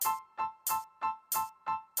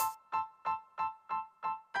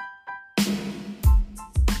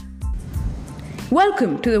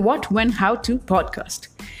Welcome to the WhatWhenHowto podcast.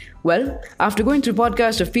 Well, after going through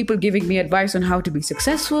podcasts of people giving me advice on how to be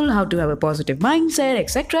successful, how to have a positive mindset,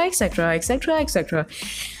 etc., etc., etc., etc.,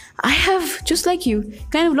 I have, just like you,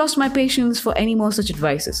 kind of lost my patience for any more such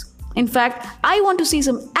advices. In fact, I want to see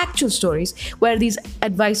some actual stories where these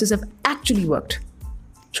advices have actually worked.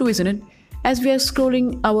 True, isn't it? As we are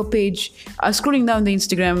scrolling our page, scrolling down the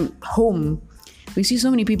Instagram home, we see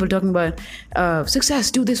so many people talking about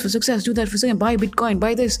success, do this for success, do that for success, buy Bitcoin,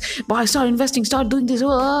 buy this, start investing, start doing this.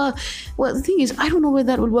 Well, the thing is, I don't know whether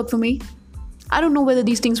that will work for me. I don't know whether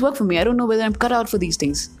these things work for me. I don't know whether I'm cut out for these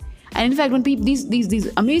things. And in fact, when people,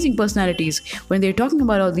 these amazing personalities, when they're talking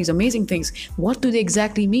about all these amazing things, what do they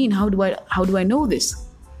exactly mean? How do I know this?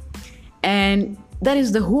 And that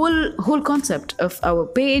is the whole concept of our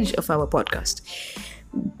page, of our podcast.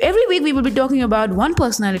 Every week we will be talking about one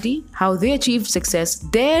personality, how they achieved success,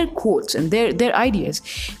 their quotes and their ideas,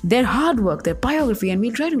 their hard work, their biography, and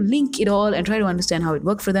we'll try to link it all and try to understand how it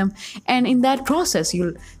worked for them. And in that process,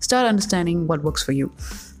 you'll start understanding what works for you.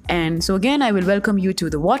 And so again, I will welcome you to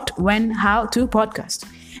the What, When, How to podcast.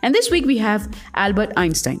 And this week we have Albert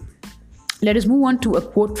Einstein. Let us move on to a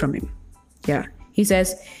quote from him. Yeah, he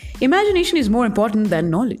says, "Imagination is more important than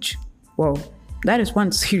knowledge." Whoa, that is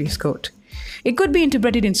one serious quote. It could be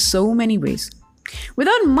interpreted in so many ways.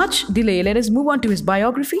 Without much delay, let us move on to his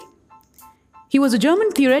biography. He was a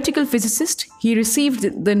German theoretical physicist. He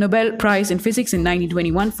received the Nobel Prize in Physics in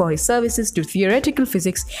 1921 for his services to theoretical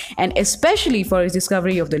physics and especially for his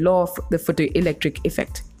discovery of the law of the photoelectric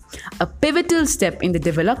effect, a pivotal step in the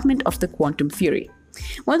development of the quantum theory.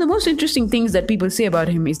 One of the most interesting things that people say about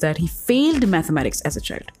him is that he failed mathematics as a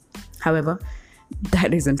child. However,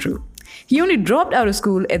 that isn't true. He only dropped out of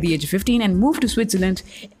school at the age of 15 and moved to Switzerland.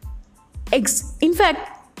 In fact,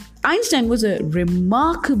 Einstein was a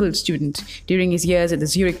remarkable student during his years at the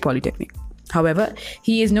Zurich Polytechnic. However,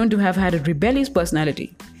 he is known to have had a rebellious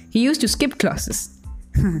personality. He used to skip classes.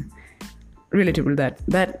 Relatable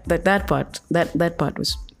that part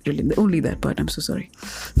was really only that part. I'm so sorry.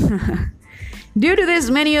 Due to this,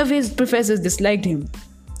 many of his professors disliked him,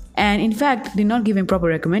 and in fact did not give him proper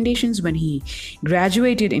recommendations when he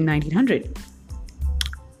graduated in 1900.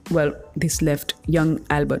 Well, this left young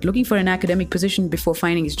Albert looking for an academic position before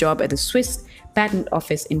finding his job at the Swiss Patent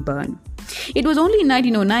Office in Bern. It was only in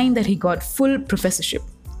 1909 that he got full professorship.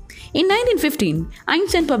 In 1915,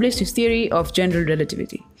 Einstein published his theory of general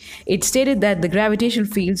relativity. It stated that the gravitational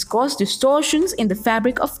fields cause distortions in the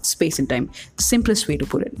fabric of space and time. The simplest way to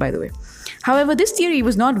put it, by the way. However, this theory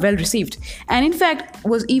was not well received and in fact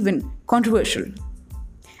was even controversial.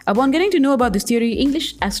 Upon getting to know about this theory,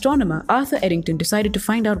 English astronomer Arthur Eddington decided to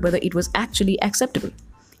find out whether it was actually acceptable.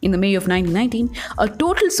 In the May of 1919, a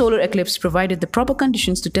total solar eclipse provided the proper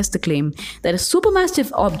conditions to test the claim that a supermassive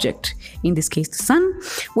object, in this case the sun,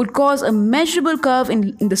 would cause a measurable curve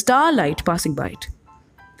in the starlight passing by it.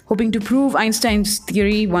 Hoping to prove Einstein's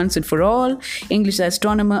theory once and for all, English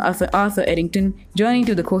astronomer Arthur Eddington journeyed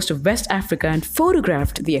to the coast of West Africa and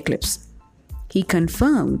photographed the eclipse. He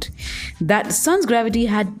confirmed that the sun's gravity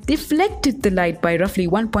had deflected the light by roughly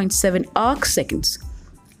 1.7 arc seconds,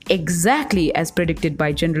 exactly as predicted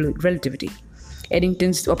by general relativity.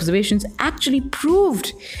 Eddington's observations actually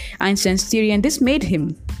proved Einstein's theory, and this made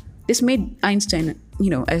Einstein,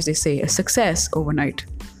 as they say, a success overnight.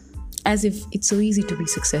 As if it's so easy to be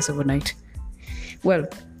success overnight. Well,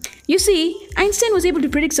 you see, Einstein was able to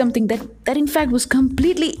predict something that in fact was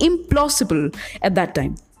completely implausible at that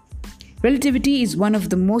time. Relativity is one of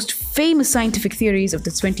the most famous scientific theories of the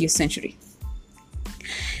 20th century.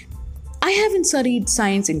 I haven't studied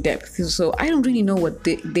science in depth, so I don't really know what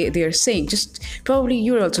they are saying. Just probably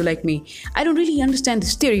you're also like me. I don't really understand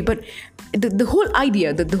this theory, but the whole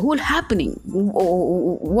idea, the whole happening,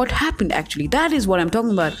 or what happened actually, that is what I'm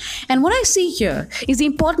talking about. And what I see here is the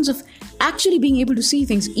importance of actually being able to see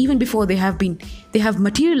things even before they have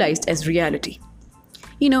materialized as reality.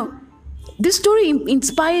 This story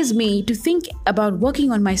inspires me to think about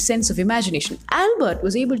working on my sense of imagination. Albert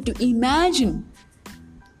was able to imagine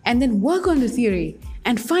and then work on the theory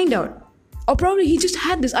and find out, or probably he just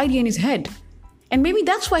had this idea in his head. And maybe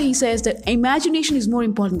that's why he says that imagination is more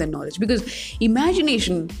important than knowledge, because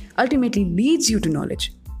imagination ultimately leads you to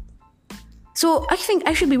knowledge. So I think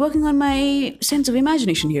I should be working on my sense of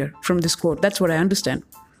imagination here from this quote. That's what I understand.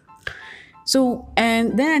 So,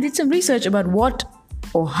 and then I did some research about what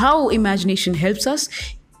or how imagination helps us.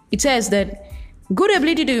 It says that good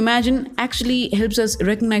ability to imagine actually helps us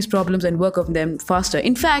recognize problems and work on them faster.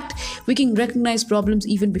 In fact, we can recognize problems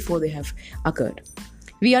even before they have occurred.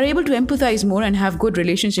 We are able to empathize more and have good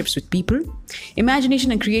relationships with people.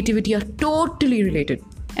 Imagination and creativity are totally related.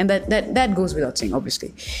 And that goes without saying,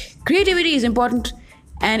 obviously. Creativity is important,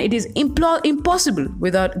 and it is impossible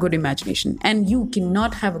without good imagination. And you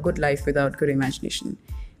cannot have a good life without good imagination,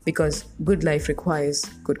 because good life requires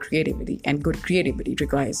good creativity, and good creativity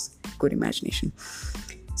requires good imagination.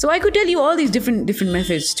 So I could tell you all these different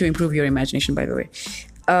methods to improve your imagination, by the way.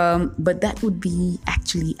 But that would be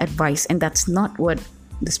actually advice, and that's not what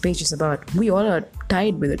this page is about. We all are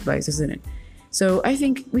tied with advice, isn't it? So I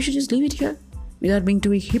think we should just leave it here without being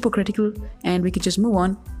too hypocritical, and we could just move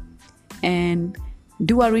on and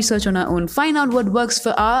do our research on our own, find out what works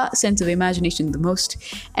for our sense of imagination the most,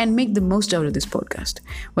 and make the most out of this podcast.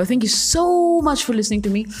 Well, thank you so much for listening to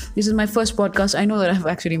me. This is my first podcast. I know that I've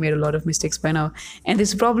actually made a lot of mistakes by now, and this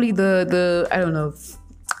is probably the I don't know,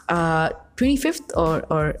 25th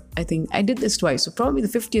or I think I did this twice, so probably the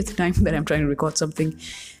 50th time that I'm trying to record something,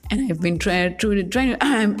 and I've been trying to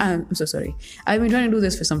I'm so sorry. I've been trying to do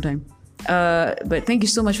this for some time. But thank you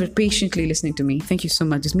so much for patiently listening to me. Thank you so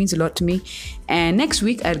much. This means a lot to me. And next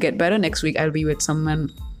week I'll get better. Next week I'll be with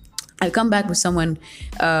someone. I'll come back with someone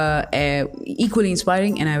equally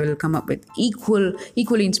inspiring, and I will come up with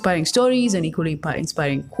equally inspiring stories and equally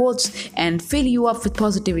inspiring quotes, and fill you up with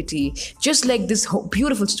positivity, just like this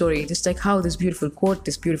beautiful story, just like how this beautiful quote,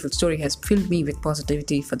 this beautiful story has filled me with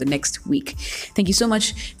positivity for the next week. Thank you so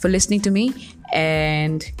much for listening to me,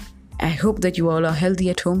 and I hope that you all are healthy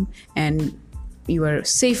at home and you are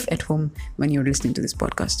safe at home when you're listening to this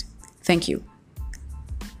podcast. Thank you.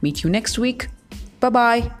 Meet you next week.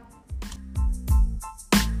 Bye-bye.